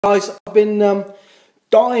Guys, I've been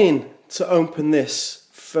dying to open this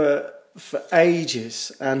for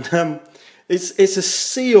ages, and it's a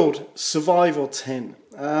sealed survival tin,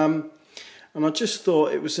 and I just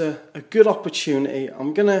thought it was a good opportunity.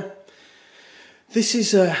 This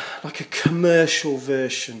is like a commercial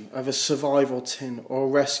version of a survival tin or a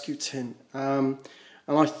rescue tin, and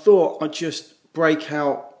I thought I'd just break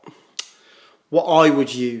out what I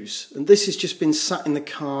would use. And this has just been sat in the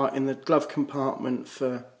car in the glove compartment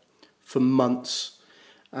for months,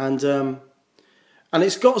 and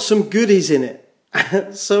it's got some goodies in it.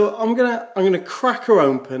 So I'm gonna crack her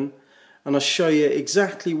open, and I'll show you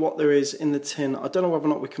exactly what there is in the tin. I don't know whether or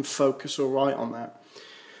not we can focus all right on that,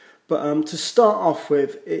 but to start off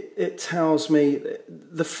with, it tells me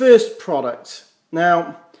the first product.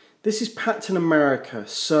 Now, this is packed in America,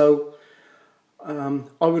 so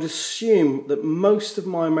I would assume that most of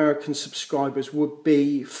my American subscribers would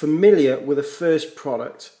be familiar with the first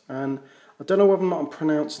product, and I don't know whether or not I'm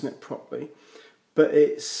pronouncing it properly, but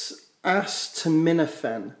it's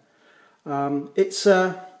acetaminophen. It's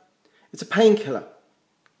a painkiller,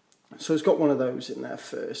 so it's got one of those in there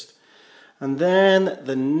first, and then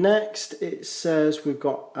the next it says we've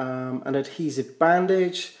got an adhesive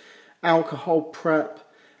bandage, alcohol prep,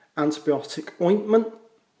 antibiotic ointment,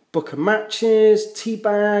 book of matches, tea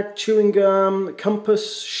bag, chewing gum,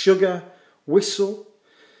 compass, sugar, whistle,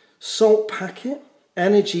 salt packet,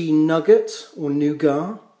 energy nugget or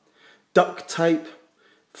nougat, duct tape,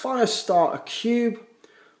 fire starter cube,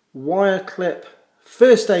 wire clip,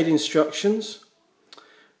 first aid instructions.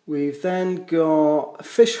 We've then got a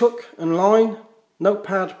fish hook and line,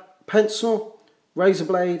 notepad, pencil, razor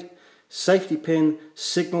blade, safety pin,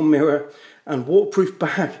 signal mirror, and waterproof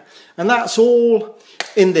bag. And that's all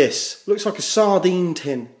in this. Looks like a sardine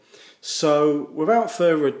tin. So without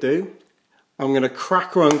further ado, I'm going to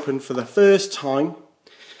crack her open for the first time,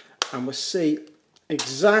 and we'll see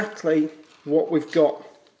exactly what we've got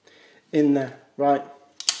in there. Right,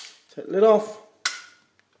 take the lid off.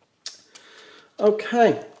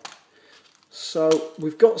 Okay, so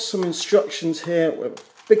we've got some instructions here with a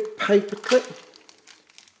big paper clip.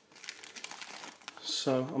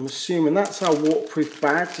 So I'm assuming that's our waterproof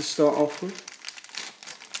bag to start off with.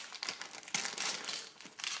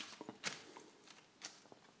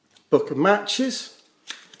 Book of matches.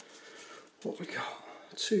 What we got?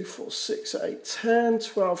 2, 4, 6, 8, 10,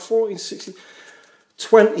 12, 14, 16,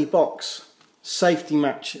 20 box safety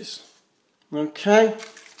matches. Okay.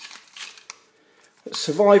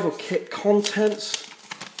 Survival kit contents.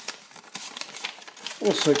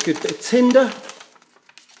 Also a good bit of tinder.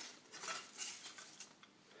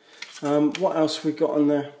 What else we got on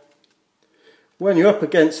there? When you're up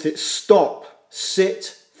against it, stop, sit,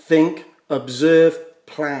 think, observe,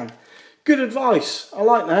 plan. Good advice. I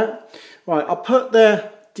like that. Right, I'll put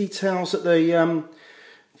the details at the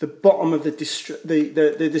bottom of the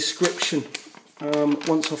description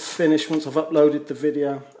once I've finished, once I've uploaded the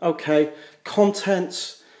video. Okay,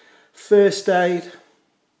 contents, first aid.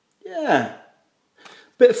 Yeah,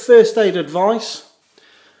 bit of first aid advice.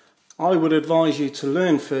 I would advise you to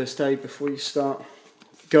learn first aid before you start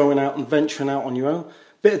going out and venturing out on your own.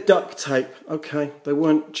 Bit of duct tape. Okay, they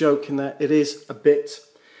weren't joking there. It is a bit.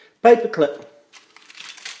 Paper clip.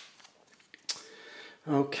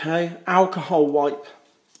 Okay, alcohol wipe.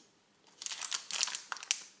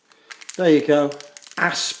 There you go.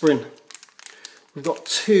 Aspirin. We've got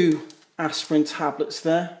 2 aspirin tablets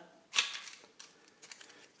there.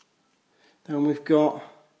 Then we've got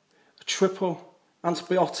a triple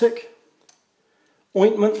antibiotic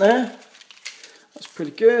ointment there. That's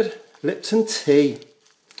pretty good. Lipton tea.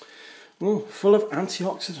 Ooh, full of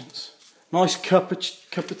antioxidants. Nice cup of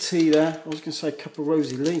tea there. I was going to say cup of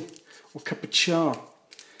Rosie Lee or cup of char.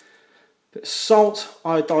 Bit of salt,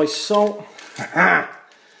 iodized salt.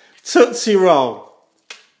 Tootsie Roll.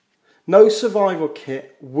 No survival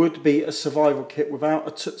kit would be a survival kit without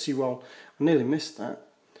a Tootsie Roll. I nearly missed that.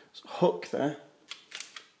 There's a hook there.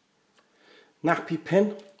 Nappy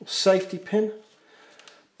pin, or safety pin.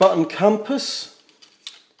 Button compass.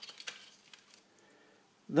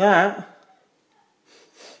 That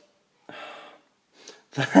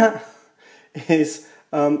is,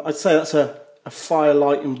 I'd say that's a fire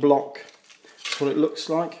lighting block. That's what it looks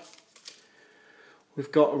like.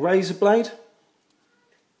 We've got a razor blade.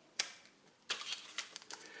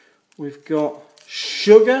 We've got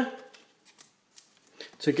sugar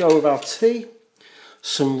to go with our tea.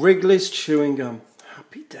 Some Wrigley's chewing gum.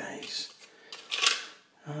 Happy days.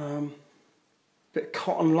 Bit of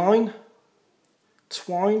cotton line.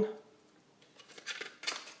 Twine.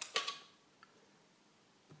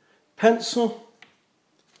 Pencil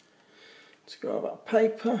to got that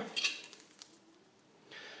paper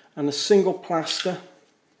and a single plaster,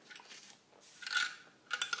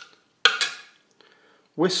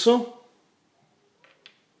 whistle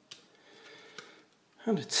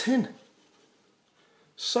and a tin.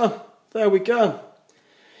 So there we go.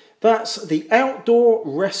 That's the Outdoor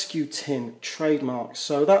Rescue Tin trademark.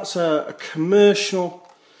 So that's a commercial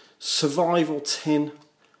survival tin.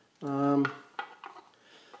 And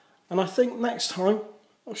I think next time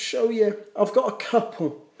I'll show you. I've got a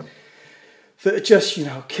couple that are just, you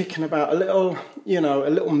know, kicking about. A little, you know,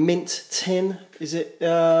 a little mint tin. Is it the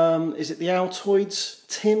Altoids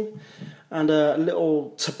tin? And a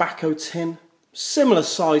little tobacco tin. Similar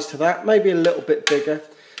size to that, maybe a little bit bigger.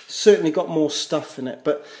 Certainly got more stuff in it,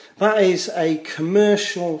 but that is a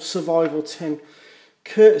commercial survival tin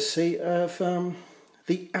courtesy of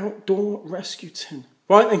the Outdoor Rescue Tin.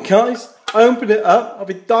 Right then guys, I opened it up. I've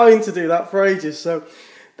been dying to do that for ages, so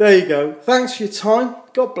there you go. Thanks for your time,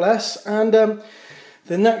 God bless, and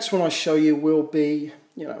the next one I show you will be,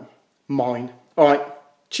 you know, mine. Alright,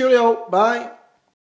 cheerio, bye.